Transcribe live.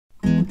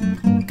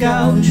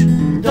couch.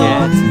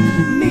 Get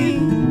me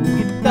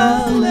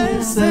guitar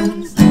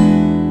lessons.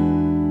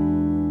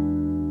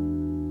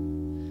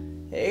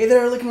 Hey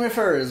there,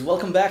 Licknriffers!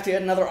 Welcome back to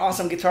yet another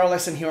awesome guitar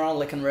lesson here on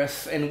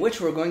Licknriff, in which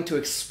we're going to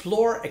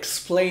explore,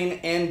 explain,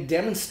 and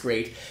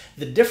demonstrate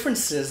the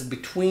differences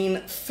between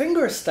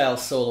fingerstyle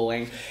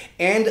soloing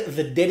and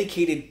the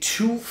dedicated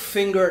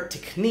two-finger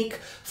technique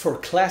for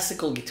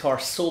classical guitar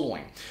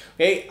soloing.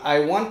 Okay, I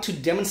want to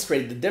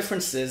demonstrate the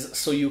differences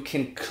so you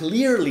can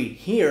clearly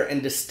hear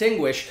and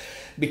distinguish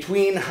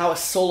between how a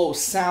solo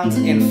sounds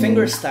in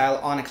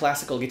fingerstyle on a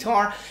classical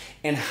guitar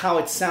and how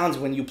it sounds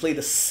when you play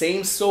the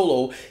same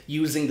solo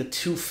using the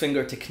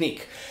two-finger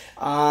technique.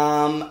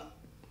 I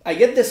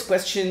get this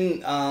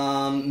question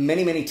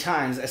many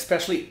times,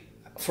 especially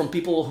from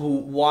people who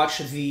watch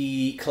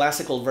the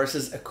classical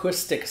versus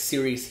acoustic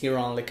series here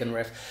on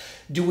Licknriff.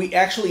 Do we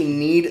actually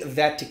need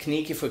that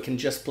technique if we can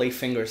just play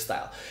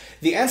fingerstyle?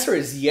 The answer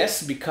is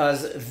yes,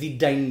 because the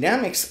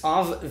dynamics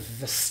of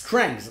the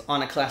strings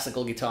on a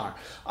classical guitar,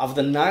 of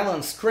the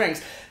nylon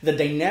strings, the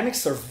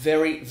dynamics are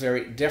very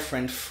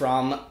different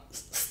from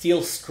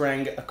steel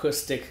string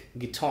acoustic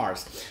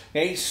guitars.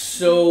 Okay,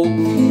 so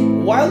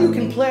while you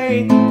can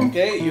play,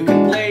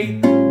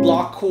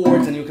 block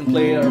chords, and you can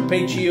play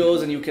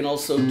arpeggios, and you can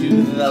also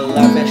do the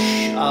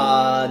lavish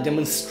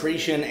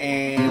demonstration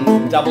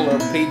and double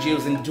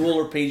arpeggios and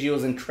dual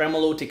arpeggios and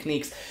tremolo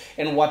techniques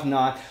and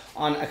whatnot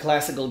on a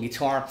classical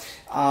guitar.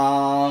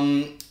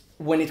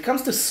 When it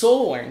comes to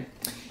soloing,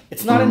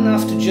 it's not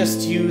enough to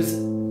just use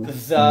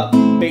the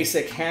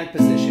basic hand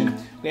position.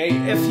 Okay,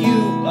 if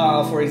you,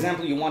 for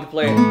example, you want to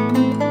play,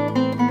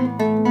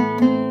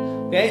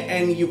 okay,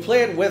 and you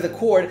play it with a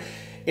chord,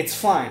 it's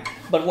fine.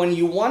 But when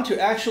you want to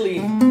actually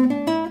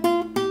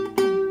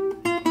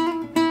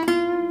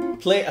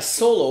play a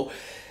solo,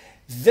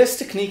 this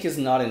technique is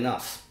not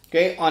enough.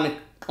 Okay, on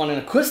an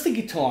acoustic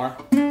guitar,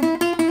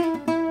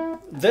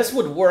 this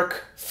would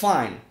work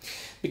fine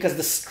because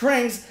the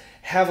strings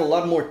have a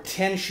lot more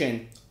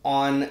tension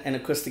on an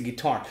acoustic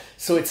guitar,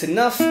 so it's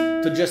enough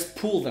to just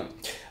pull them.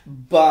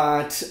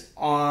 But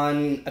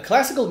on a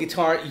classical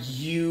guitar,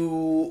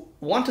 you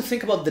want to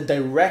think about the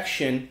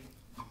direction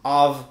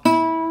of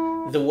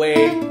the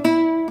way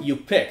you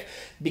pick,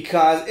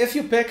 because if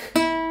you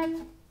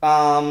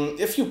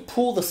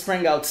pull the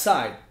string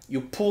outside,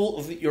 you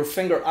pull your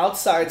finger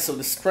outside so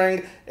the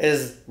string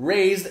is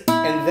raised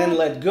and then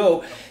let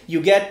go, you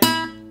get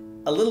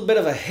a little bit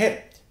of a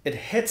hit. It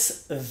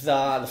hits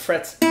the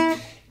frets,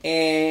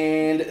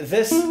 and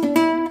this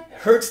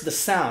hurts the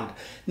sound.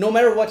 No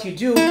matter what you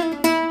do,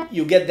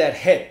 you get that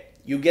hit.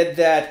 You get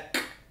that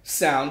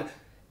sound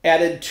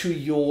added to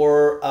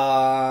your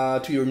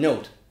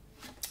note.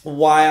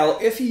 While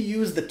if you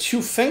use the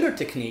two-finger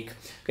technique,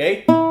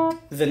 okay,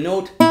 the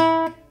note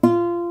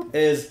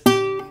is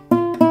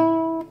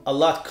a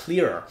lot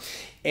clearer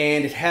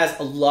and it has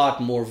a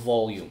lot more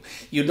volume.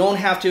 You don't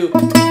have to,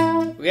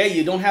 okay,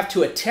 you don't have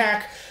to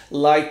attack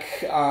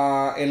like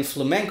in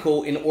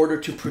flamenco in order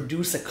to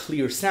produce a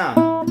clear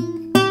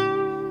sound.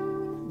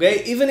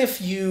 Okay, even if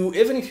you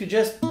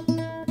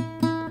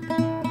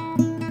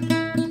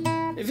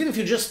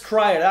just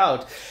try it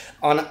out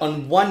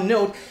on one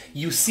note,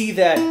 you see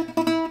that,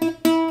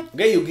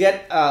 okay, you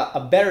get a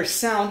better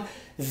sound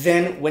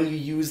than when you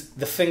use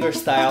the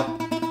fingerstyle,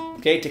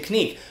 okay,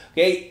 technique.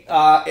 Okay,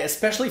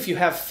 especially if you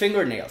have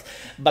fingernails.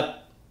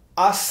 But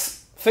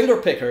us finger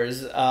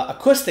pickers,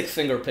 acoustic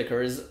finger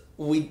pickers,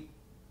 we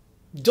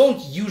don't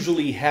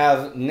usually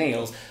have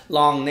nails,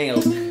 long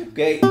nails,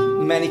 okay,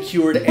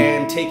 manicured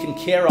and taken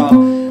care of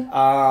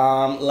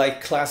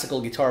like classical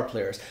guitar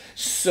players.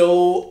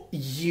 So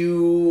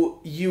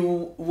you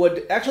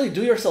would actually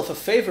do yourself a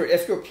favor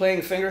if you're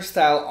playing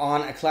fingerstyle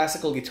on a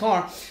classical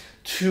guitar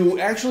to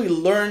actually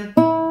learn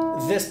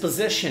this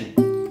position,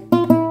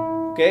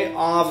 okay,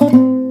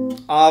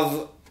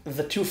 of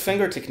the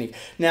two-finger technique.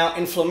 Now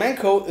in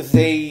flamenco,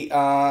 they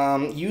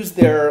use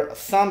their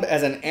thumb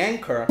as an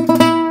anchor.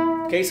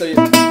 Okay, so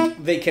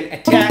they can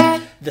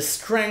attack the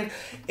string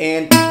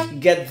and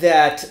get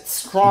that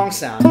strong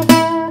sound.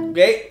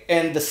 Okay,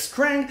 and the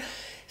string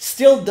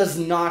still does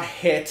not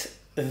hit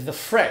the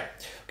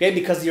fret. Okay,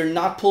 because you're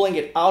not pulling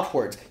it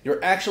outwards.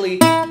 You're actually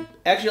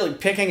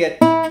picking it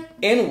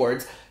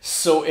inwards,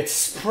 so it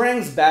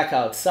springs back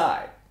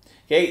outside.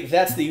 Okay,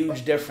 that's the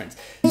huge difference.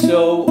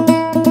 So,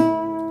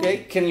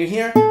 okay, can you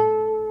hear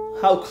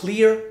how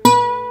clear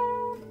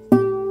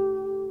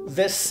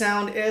this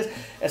sound is,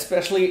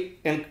 especially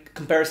in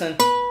comparison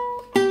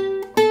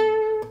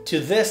to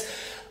this?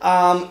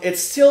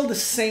 It's still the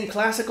same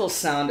classical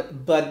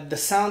sound, but the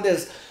sound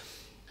is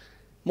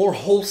more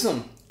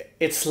wholesome.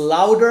 It's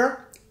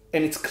louder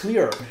and it's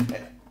clearer.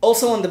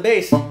 Also on the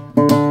bass,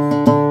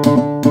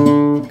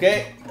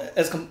 okay,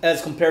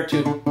 as compared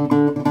to,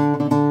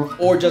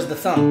 or just the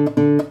thumb.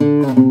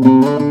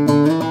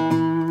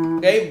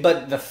 Okay,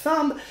 but the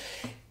thumb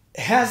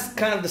has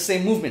kind of the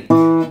same movement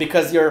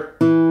because you're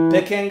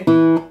picking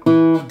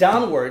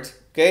downwards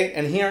Okay,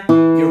 and here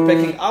you're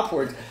picking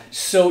upwards,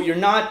 so you're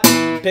not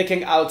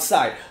picking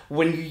outside.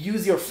 When you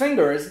use your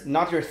fingers,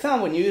 not your thumb,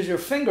 when you use your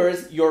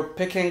fingers, you're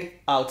picking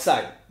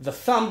outside. The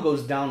thumb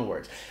goes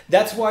downwards.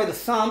 That's why the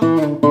thumb,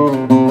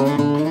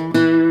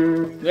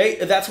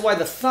 okay, that's why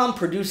the thumb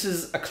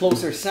produces a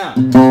closer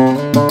sound.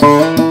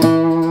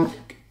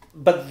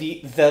 But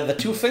the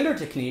two finger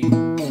technique,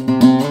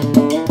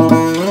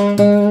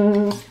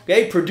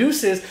 okay,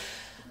 produces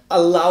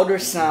a louder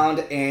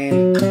sound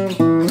and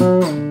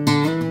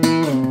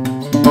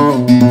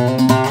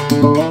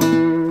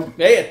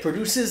okay, it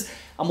produces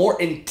a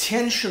more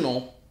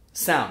intentional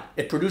sound.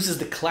 It produces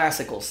the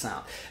classical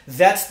sound.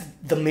 That's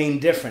the main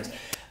difference.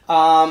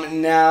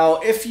 Now,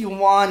 if you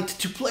want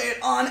to play it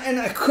on an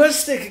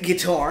acoustic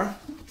guitar,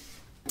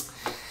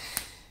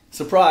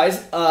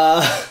 surprise,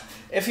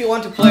 if you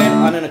want to play it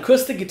on an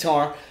acoustic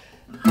guitar,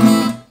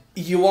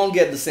 you won't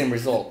get the same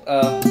result.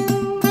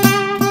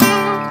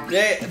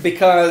 Okay,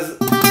 because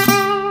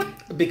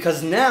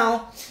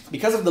now,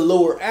 because of the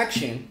lower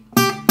action,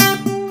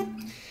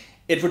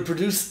 it would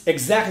produce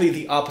exactly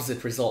the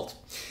opposite result.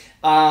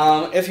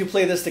 If you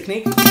play this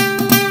technique,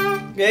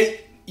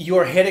 okay,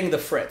 you're hitting the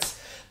frets.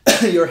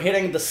 You're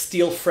hitting the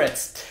steel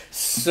frets.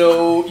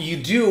 So you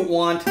do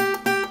want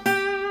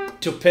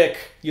to pick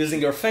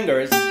using your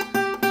fingers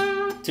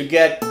to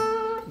get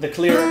the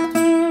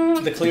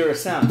clearer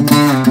sound.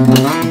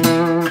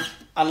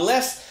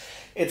 Unless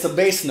it's a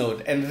bass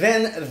note, and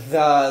then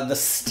the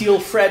steel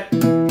fret,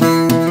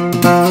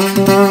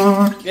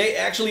 okay,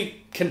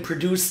 actually can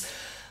produce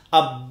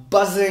a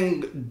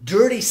buzzing,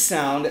 dirty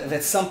sound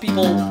that some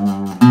people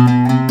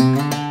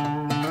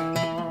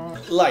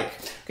like.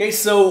 Okay,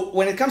 so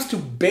when it comes to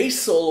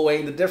bass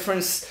soloing, the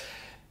difference,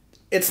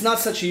 it's not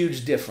such a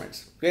huge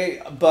difference. Okay,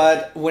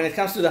 but when it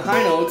comes to the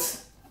high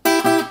notes,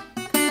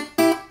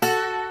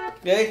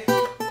 okay,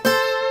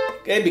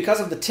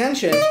 because of the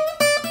tension,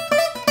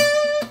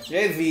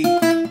 okay,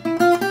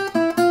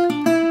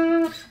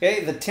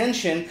 the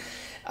tension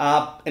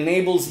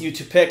enables you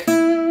to pick,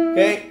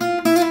 okay,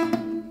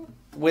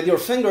 with your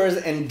fingers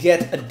and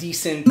get a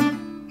decent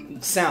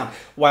sound.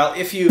 While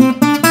if you,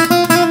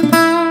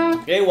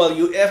 okay,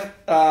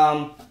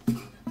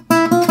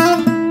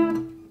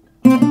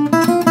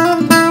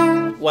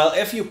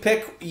 if you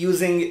pick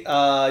using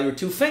your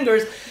two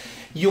fingers,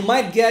 you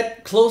might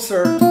get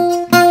closer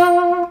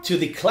to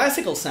the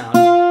classical sound.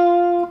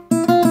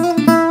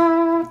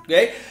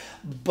 Okay,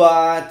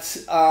 but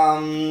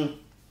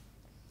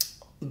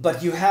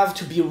you have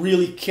to be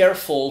really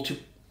careful to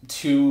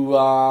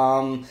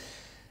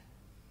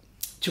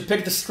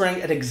pick the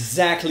string at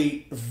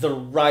exactly the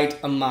right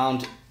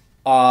amount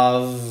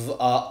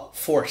of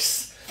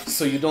force,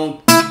 so you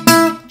don't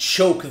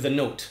choke the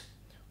note.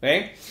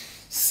 Okay,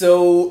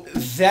 so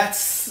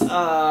that's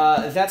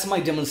my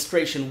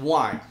demonstration.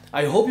 Why?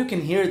 I hope you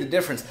can hear the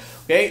difference.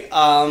 Okay,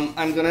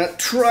 I'm gonna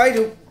try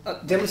to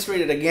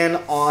demonstrate it again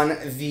on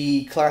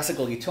the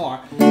classical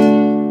guitar.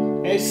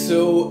 Okay,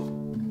 so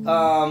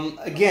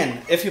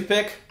again, if you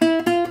pick,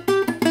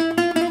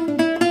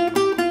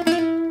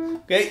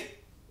 okay,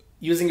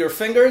 using your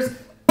fingers,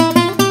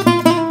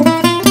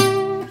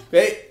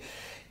 okay,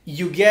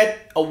 you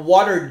get a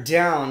watered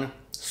down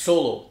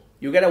solo.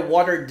 You get a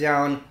watered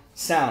down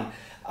sound.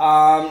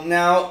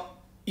 Now,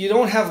 you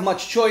don't have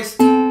much choice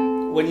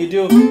when you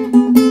do,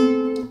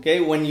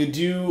 okay, when you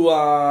do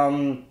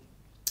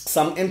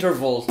some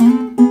intervals.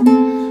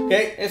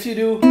 Okay, if you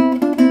do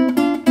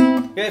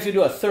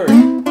a third,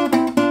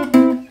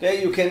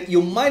 okay,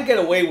 you might get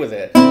away with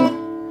it.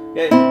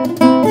 Okay,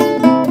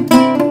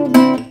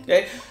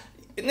 okay.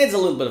 It needs a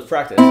little bit of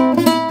practice.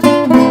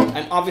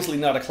 I'm obviously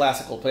not a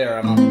classical player.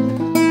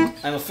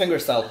 I'm a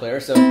fingerstyle player,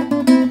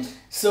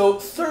 so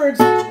thirds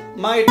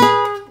might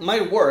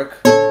work.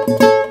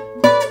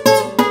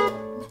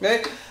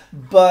 Okay,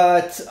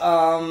 but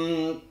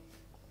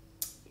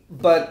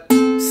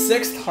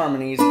sixth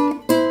harmonies,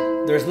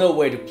 there's no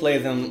way to play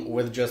them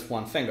with just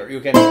one finger. You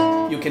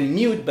can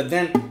mute, but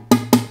then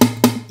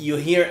you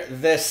hear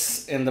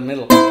this in the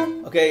middle.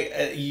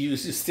 Okay, you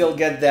still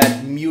get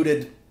that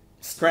muted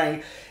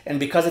string, and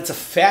because it's a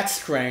fat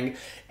string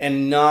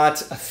and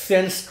not a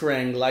thin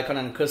string like on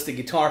an acoustic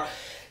guitar,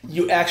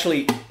 you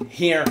actually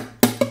hear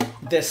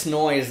this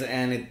noise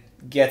and it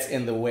gets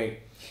in the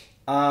way.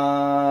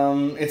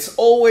 It's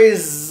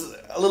always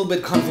a little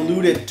bit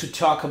convoluted to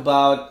talk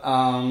about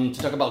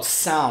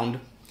sound,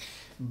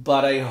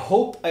 but I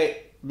hope I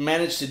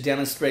managed to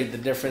demonstrate the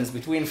difference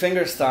between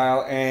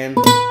fingerstyle and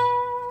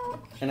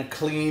a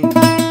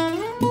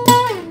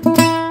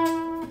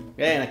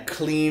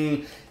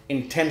clean,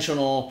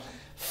 intentional,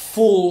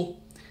 full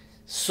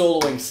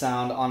soloing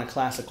sound on a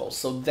classical.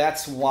 So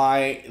that's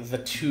why the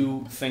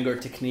two finger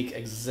technique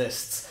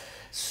exists.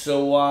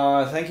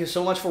 So thank you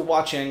so much for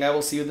watching. I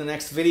will see you in the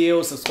next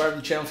video. Subscribe to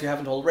the channel if you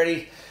haven't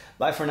already.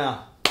 Bye for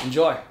now.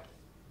 Enjoy.